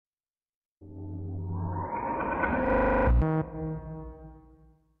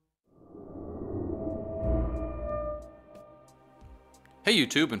Hey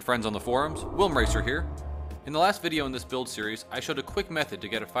YouTube and friends on the forums, WilmRacer here. In the last video in this build series, I showed a quick method to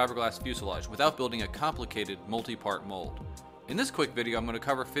get a fiberglass fuselage without building a complicated multi-part mold. In this quick video, I'm going to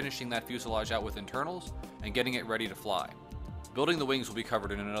cover finishing that fuselage out with internals and getting it ready to fly. Building the wings will be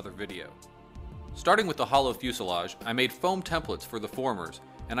covered in another video. Starting with the hollow fuselage, I made foam templates for the formers,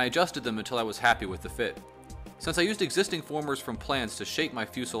 and I adjusted them until I was happy with the fit. Since I used existing formers from plans to shape my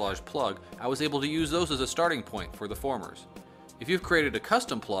fuselage plug, I was able to use those as a starting point for the formers. If you've created a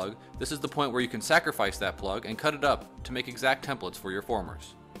custom plug, this is the point where you can sacrifice that plug and cut it up to make exact templates for your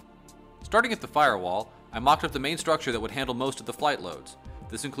formers. Starting at the firewall, I mocked up the main structure that would handle most of the flight loads.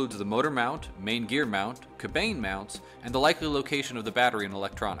 This includes the motor mount, main gear mount, cabane mounts, and the likely location of the battery and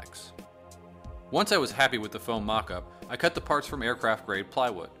electronics. Once I was happy with the foam mock-up, I cut the parts from aircraft grade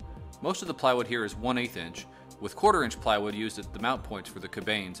plywood. Most of the plywood here is 1/8 inch, with 1/4 inch plywood used at the mount points for the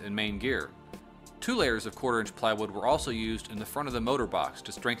cabanes and main gear. 2 layers of 1/4 inch plywood were also used in the front of the motor box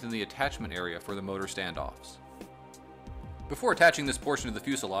to strengthen the attachment area for the motor standoffs. Before attaching this portion of the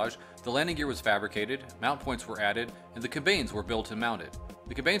fuselage, the landing gear was fabricated, mount points were added, and the cabanes were built and mounted.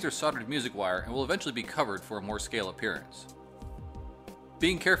 The cabanes are soldered music wire and will eventually be covered for a more scale appearance.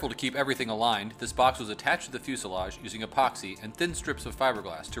 Being careful to keep everything aligned, this box was attached to the fuselage using epoxy and thin strips of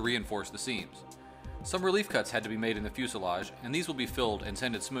fiberglass to reinforce the seams. Some relief cuts had to be made in the fuselage, and these will be filled and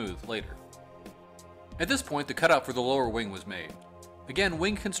sanded smooth later. At this point, the cutout for the lower wing was made. Again,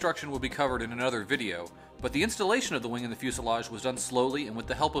 wing construction will be covered in another video, but the installation of the wing in the fuselage was done slowly and with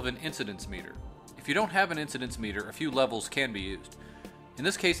the help of an incidence meter. If you don't have an incidence meter, a few levels can be used. In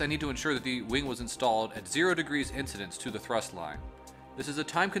this case, I need to ensure that the wing was installed at 0 degrees incidence to the thrust line. This is a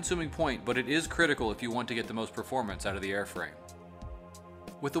time-consuming point, but it is critical if you want to get the most performance out of the airframe.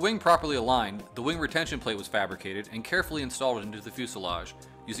 With the wing properly aligned, the wing retention plate was fabricated and carefully installed into the fuselage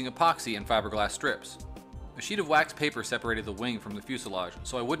using epoxy and fiberglass strips. A sheet of wax paper separated the wing from the fuselage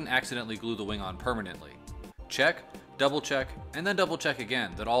so I wouldn't accidentally glue the wing on permanently. Check, double check, and then double check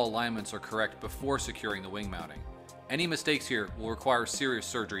again that all alignments are correct before securing the wing mounting. Any mistakes here will require serious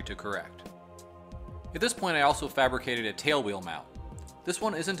surgery to correct. At this point, I also fabricated a tailwheel mount. This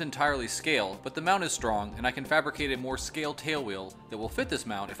one isn't entirely scale, but the mount is strong and I can fabricate a more scaled tailwheel that will fit this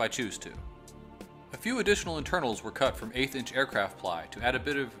mount if I choose to. A few additional internals were cut from 1/8 inch aircraft ply to add a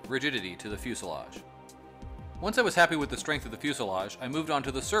bit of rigidity to the fuselage. Once I was happy with the strength of the fuselage, I moved on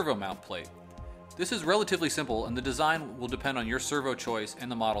to the servo mount plate. This is relatively simple and the design will depend on your servo choice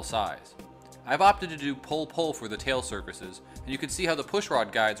and the model size. I've opted to do pull-pull for the tail surfaces, and you can see how the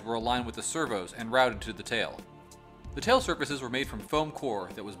pushrod guides were aligned with the servos and routed to the tail. The tail surfaces were made from foam core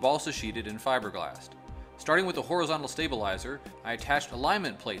that was balsa sheeted and fiberglassed. Starting with the horizontal stabilizer, I attached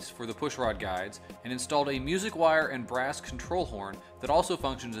alignment plates for the pushrod guides and installed a music wire and brass control horn that also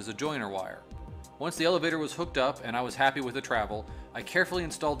functions as a joiner wire. Once the elevator was hooked up and I was happy with the travel, I carefully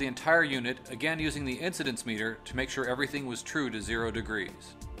installed the entire unit, again using the incidence meter to make sure everything was true to 0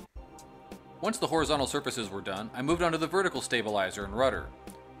 degrees. Once the horizontal surfaces were done, I moved on to the vertical stabilizer and rudder.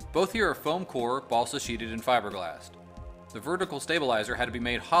 Both here are foam core, balsa sheeted, and fiberglassed. The vertical stabilizer had to be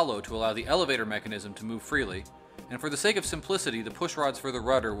made hollow to allow the elevator mechanism to move freely, and for the sake of simplicity, the push rods for the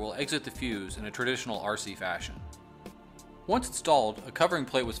rudder will exit the fuse in a traditional RC fashion. Once installed, a covering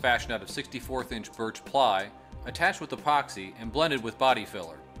plate was fashioned out of 64th inch birch ply, attached with epoxy, and blended with body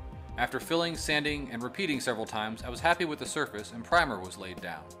filler. After filling, sanding, and repeating several times, I was happy with the surface and primer was laid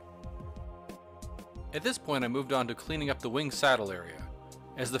down. At this point, I moved on to cleaning up the wing saddle area.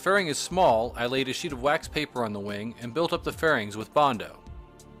 As the fairing is small, I laid a sheet of wax paper on the wing and built up the fairings with Bondo.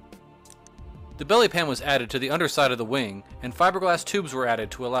 The belly pan was added to the underside of the wing, and fiberglass tubes were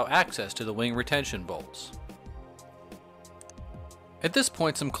added to allow access to the wing retention bolts. At this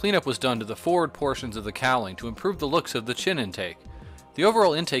point, some cleanup was done to the forward portions of the cowling to improve the looks of the chin intake. The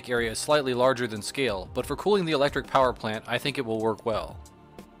overall intake area is slightly larger than scale, but for cooling the electric power plant, I think it will work well.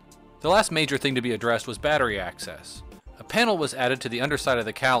 The last major thing to be addressed was battery access. A panel was added to the underside of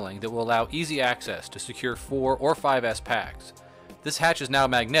the cowling that will allow easy access to secure 4 or 5S packs. This hatch is now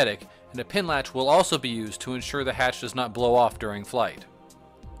magnetic, and a pin latch will also be used to ensure the hatch does not blow off during flight.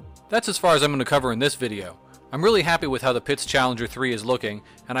 That's as far as I'm going to cover in this video. I'm really happy with how the Pitts Challenger 3 is looking,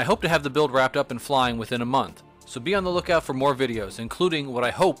 and I hope to have the build wrapped up and flying within a month, so be on the lookout for more videos, including what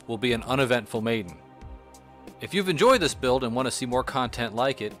I hope will be an uneventful maiden. If you've enjoyed this build and want to see more content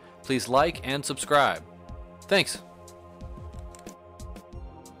like it, please like and subscribe. Thanks!